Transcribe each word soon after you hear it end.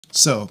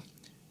So,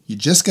 you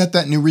just got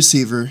that new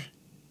receiver,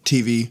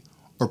 TV,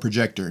 or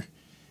projector,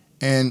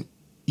 and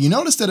you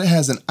notice that it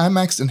has an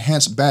IMAX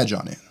Enhanced badge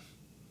on it.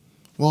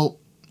 Well,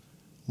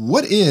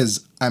 what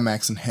is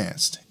IMAX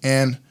Enhanced,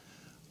 and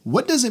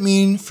what does it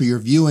mean for your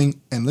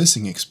viewing and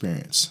listening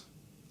experience?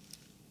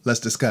 Let's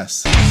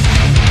discuss.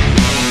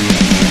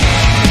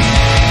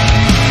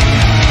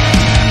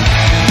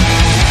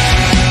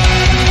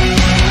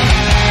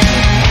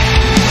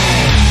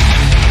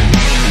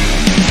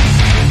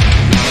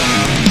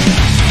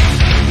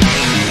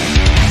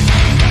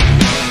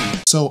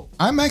 So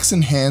IMAX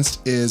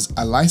Enhanced is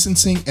a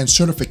licensing and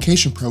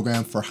certification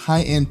program for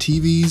high-end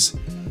TVs,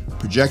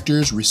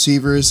 projectors,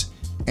 receivers,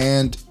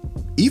 and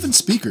even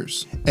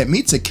speakers. It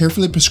meets a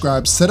carefully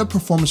prescribed set of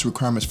performance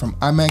requirements from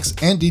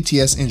IMAX and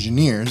DTS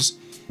engineers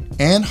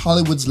and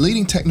Hollywood's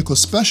leading technical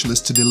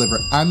specialists to deliver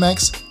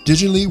IMAX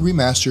digitally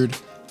remastered,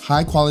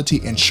 high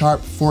quality and sharp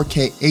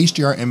 4K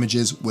HDR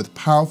images with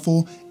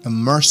powerful,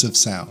 immersive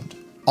sound.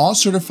 All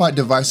certified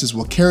devices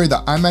will carry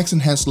the IMAX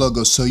Enhanced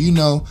logo so you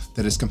know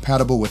that it's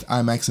compatible with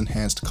IMAX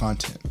Enhanced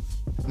content.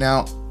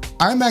 Now,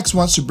 IMAX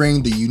wants to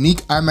bring the unique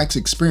IMAX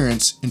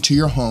experience into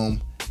your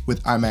home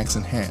with IMAX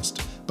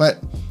Enhanced. But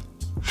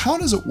how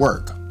does it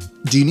work?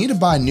 Do you need to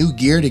buy new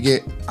gear to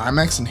get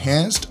IMAX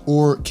Enhanced,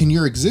 or can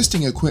your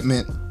existing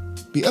equipment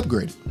be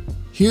upgraded?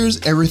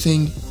 Here's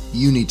everything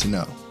you need to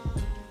know.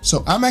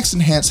 So IMAX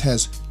Enhanced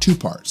has two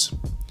parts: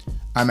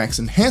 IMAX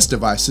Enhanced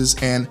devices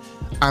and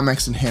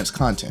IMAX Enhanced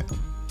content,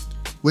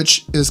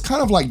 which is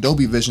kind of like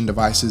Dolby Vision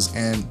devices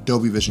and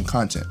Dolby Vision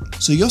content.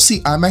 So you'll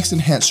see IMAX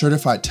Enhanced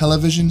certified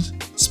televisions,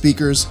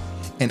 speakers,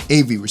 and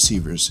AV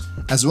receivers,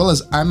 as well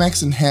as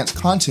IMAX Enhanced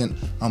content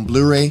on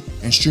Blu-ray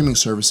and streaming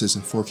services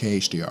in 4K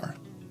HDR.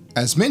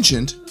 As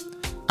mentioned,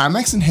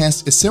 IMAX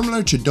Enhanced is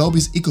similar to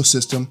Dolby's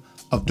ecosystem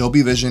of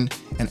Dolby Vision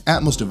and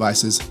Atmos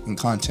devices and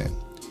content.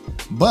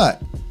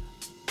 But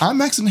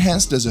IMAX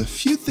Enhanced does a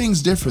few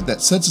things different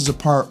that sets us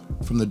apart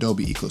from the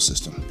Dolby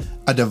ecosystem.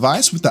 A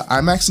device with the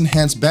IMAX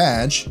Enhanced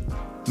badge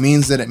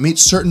means that it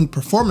meets certain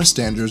performance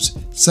standards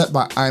set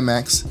by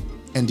IMAX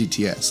and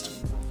DTS.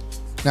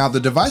 Now,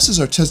 the devices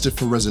are tested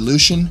for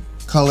resolution,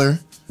 color,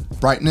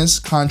 brightness,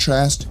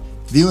 contrast,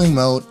 viewing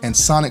mode, and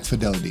sonic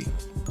fidelity.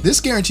 This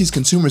guarantees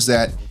consumers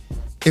that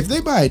if they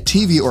buy a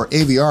TV or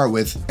AVR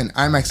with an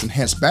IMAX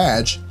Enhanced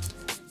badge,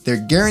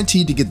 they're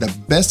guaranteed to get the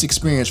best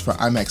experience for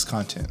IMAX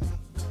content.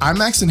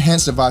 IMAX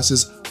Enhanced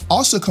devices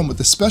also come with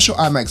a special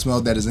IMAX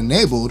mode that is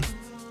enabled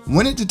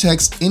when it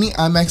detects any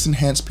IMAX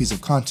Enhanced piece of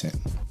content.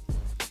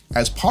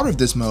 As part of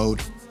this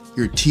mode,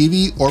 your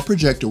TV or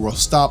projector will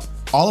stop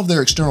all of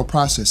their external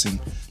processing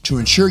to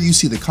ensure you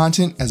see the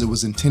content as it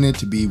was intended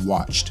to be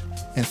watched.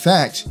 In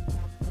fact,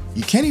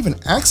 you can't even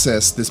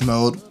access this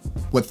mode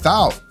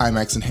without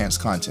IMAX Enhanced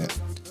content,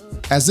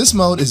 as this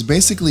mode is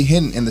basically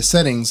hidden in the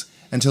settings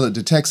until it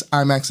detects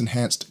IMAX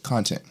Enhanced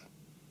content.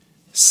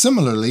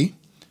 Similarly,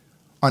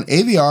 on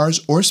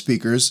AVRs or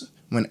speakers,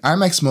 when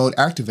IMAX mode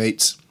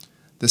activates,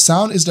 the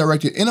sound is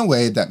directed in a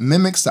way that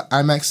mimics the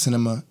IMAX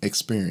cinema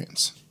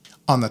experience.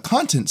 On the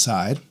content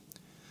side,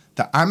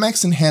 the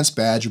IMAX Enhanced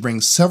badge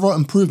brings several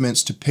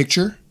improvements to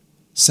picture,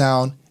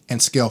 sound,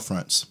 and scale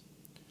fronts.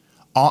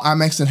 All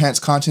IMAX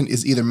Enhanced content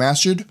is either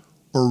mastered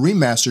or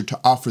remastered to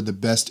offer the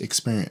best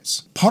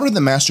experience. Part of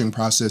the mastering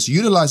process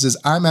utilizes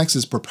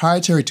IMAX's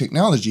proprietary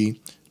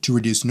technology to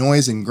reduce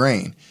noise and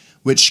grain,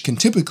 which can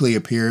typically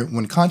appear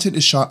when content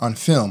is shot on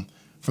film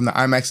from the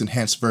IMAX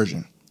Enhanced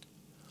version.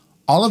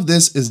 All of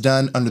this is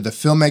done under the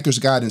filmmaker's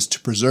guidance to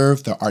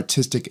preserve the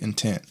artistic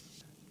intent.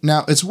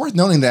 Now, it's worth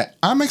noting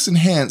that IMAX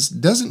Enhanced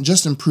doesn't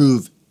just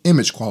improve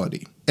image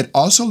quality. It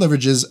also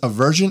leverages a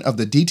version of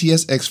the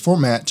DTS-X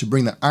format to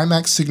bring the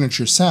IMAX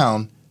signature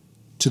sound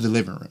to the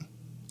living room.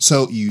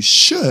 So you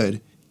should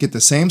get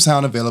the same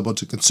sound available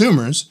to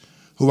consumers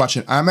who watch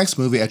an IMAX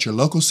movie at your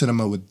local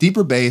cinema with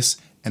deeper bass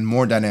and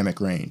more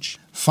dynamic range.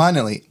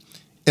 Finally,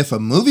 if a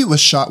movie was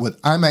shot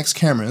with IMAX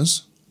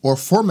cameras or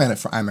formatted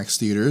for IMAX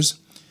theaters,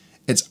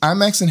 its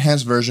IMAX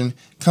Enhanced version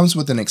comes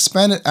with an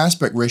expanded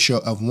aspect ratio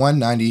of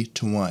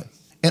 1:90:1.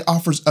 It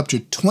offers up to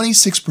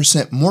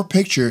 26% more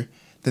picture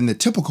than the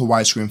typical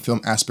widescreen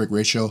film aspect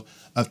ratio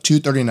of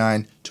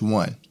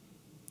 2:39:1.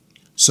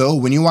 So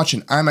when you watch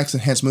an IMAX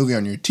Enhanced movie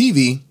on your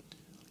TV,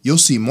 you'll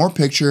see more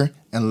picture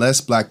and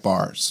less black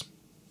bars.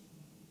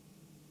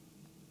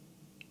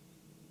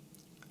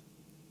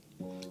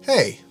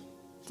 Hey,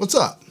 what's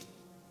up?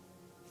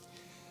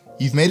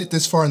 You've made it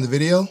this far in the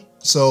video,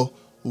 so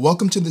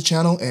welcome to the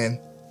channel and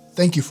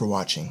thank you for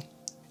watching.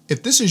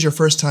 If this is your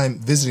first time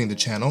visiting the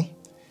channel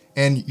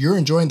and you're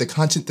enjoying the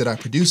content that I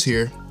produce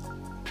here,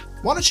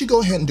 why don't you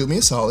go ahead and do me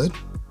a solid,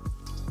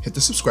 hit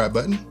the subscribe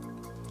button,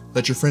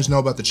 let your friends know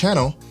about the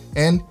channel,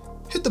 and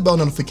hit the bell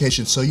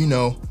notification so you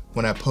know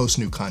when I post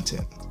new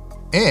content.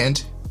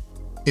 And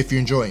if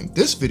you're enjoying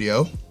this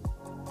video,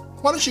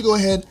 why don't you go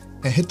ahead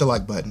and hit the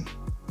like button.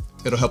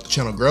 It'll help the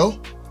channel grow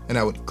and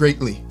I would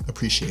greatly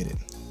appreciate it.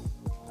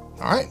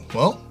 All right,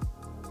 well,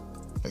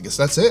 I guess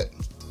that's it.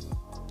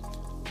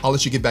 I'll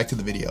let you get back to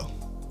the video.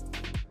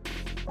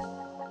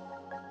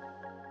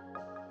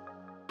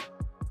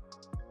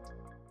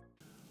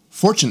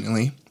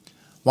 Fortunately,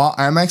 while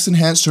IMAX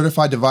Enhanced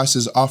certified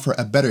devices offer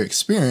a better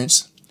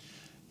experience,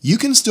 you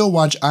can still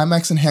watch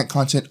IMAX Enhanced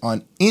content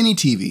on any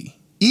TV,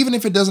 even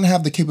if it doesn't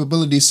have the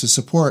capabilities to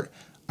support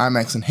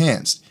IMAX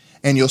Enhanced,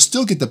 and you'll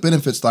still get the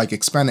benefits like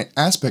expanded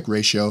aspect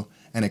ratio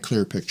and a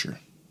clear picture.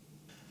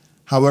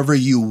 However,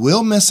 you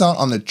will miss out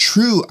on the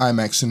true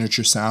IMAX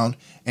signature sound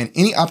and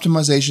any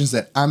optimizations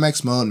that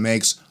IMAX Mode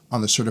makes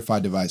on the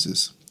certified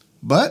devices.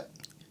 But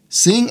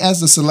seeing as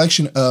the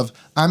selection of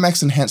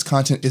IMAX Enhanced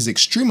content is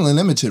extremely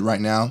limited right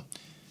now,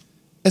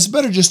 it's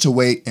better just to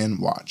wait and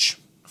watch.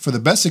 For the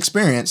best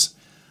experience,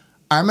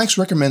 IMAX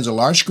recommends a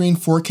large screen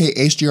 4K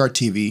HDR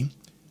TV,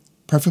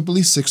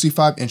 preferably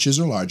 65 inches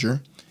or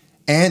larger,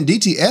 and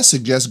DTS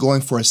suggests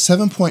going for a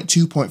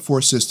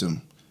 7.2.4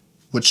 system,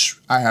 which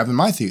I have in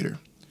my theater,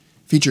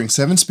 featuring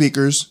 7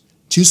 speakers,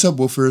 2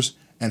 subwoofers,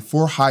 and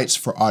 4 heights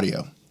for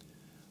audio.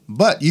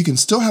 But you can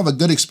still have a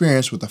good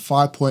experience with a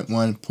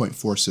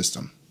 5.1.4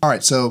 system.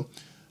 Alright, so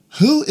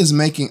who is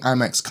making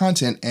IMAX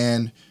content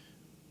and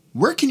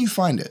where can you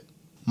find it?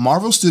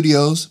 Marvel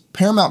Studios,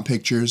 Paramount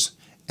Pictures,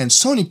 and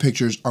Sony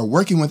Pictures are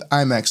working with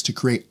IMAX to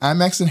create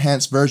IMAX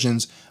Enhanced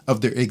versions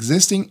of their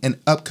existing and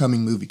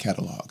upcoming movie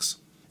catalogs.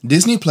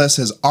 Disney Plus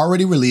has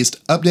already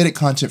released updated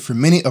content for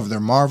many of their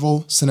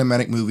Marvel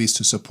cinematic movies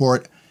to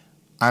support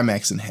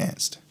IMAX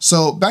Enhanced.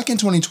 So back in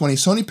 2020,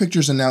 Sony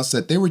Pictures announced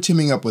that they were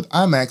teaming up with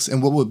IMAX in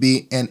what would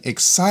be an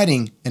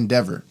exciting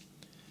endeavor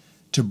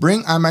to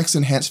bring IMAX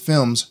Enhanced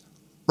films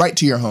right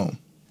to your home.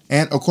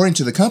 And according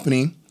to the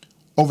company,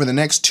 over the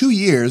next 2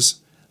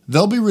 years,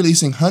 they'll be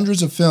releasing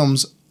hundreds of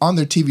films on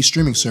their TV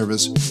streaming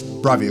service,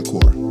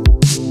 BraviaCore.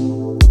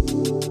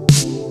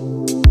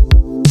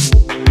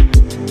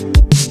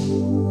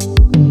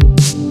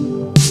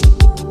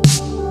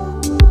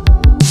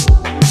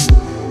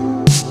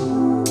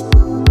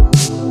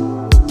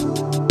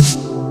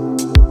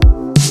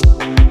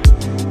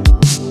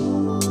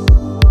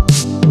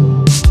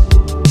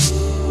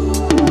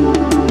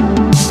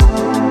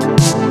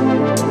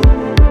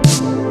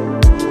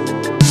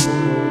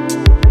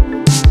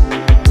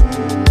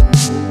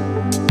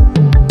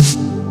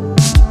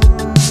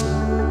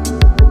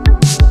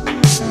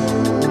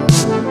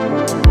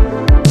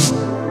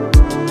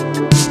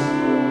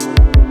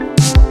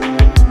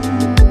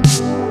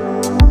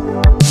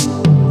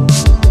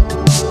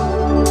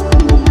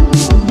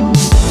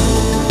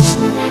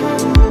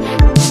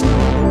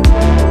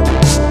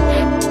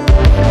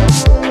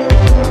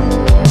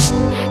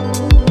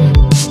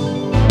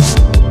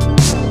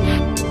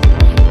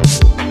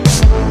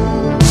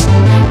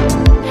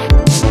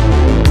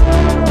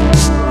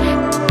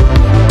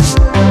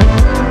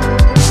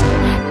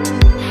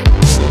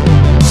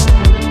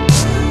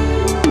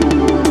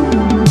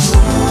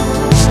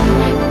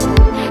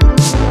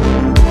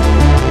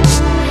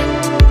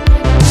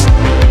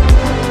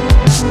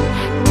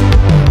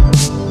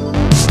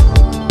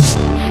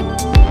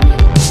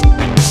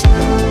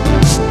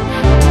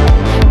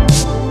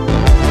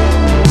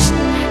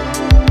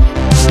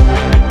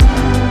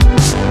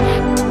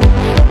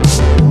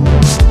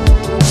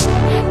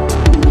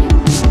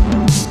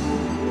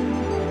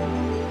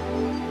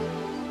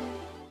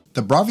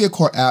 The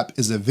BraviaCore app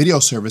is a video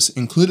service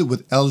included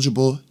with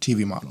eligible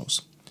TV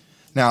models.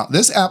 Now,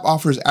 this app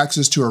offers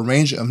access to a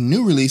range of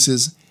new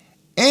releases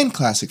and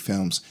classic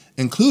films,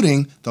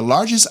 including the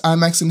largest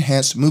IMAX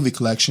Enhanced movie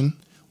collection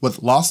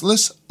with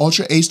lossless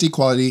Ultra HD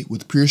quality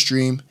with Pure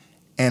Stream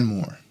and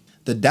more.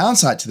 The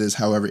downside to this,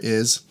 however,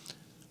 is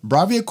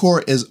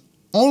BraviaCore is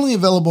only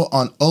available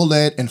on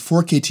OLED and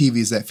 4K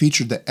TVs that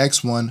feature the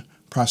X1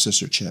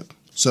 processor chip.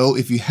 So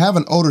if you have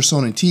an older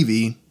Sony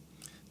TV,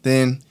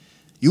 then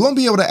you won't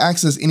be able to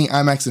access any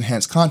IMAX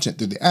Enhanced content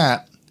through the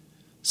app,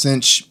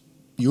 since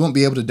you won't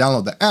be able to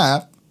download the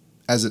app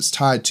as it's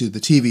tied to the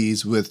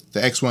TVs with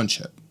the X1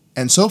 chip.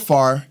 And so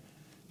far,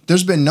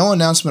 there's been no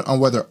announcement on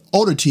whether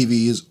older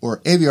TVs or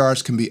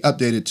AVRs can be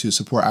updated to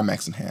support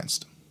IMAX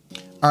Enhanced.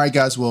 Alright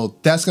guys, well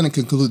that's going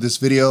to conclude this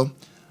video.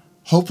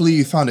 Hopefully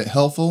you found it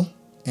helpful,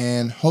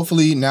 and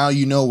hopefully now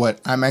you know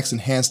what IMAX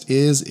Enhanced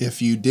is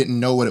if you didn't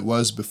know what it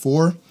was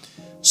before.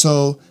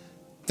 So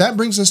that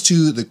brings us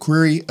to the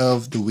query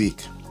of the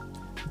week.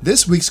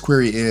 This week's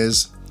query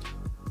is,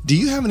 do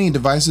you have any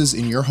devices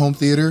in your home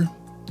theater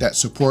that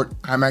support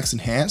IMAX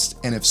Enhanced?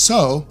 And if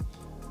so,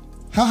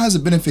 how has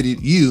it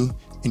benefited you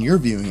in your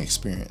viewing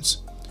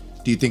experience?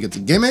 Do you think it's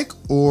a gimmick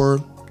or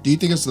do you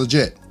think it's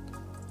legit?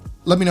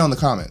 Let me know in the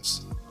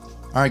comments.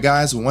 Alright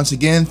guys, once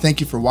again,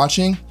 thank you for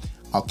watching.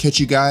 I'll catch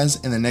you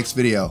guys in the next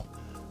video.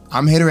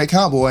 I'm Haterade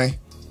Cowboy,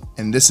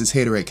 and this is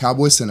Haterade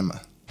Cowboy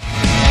Cinema.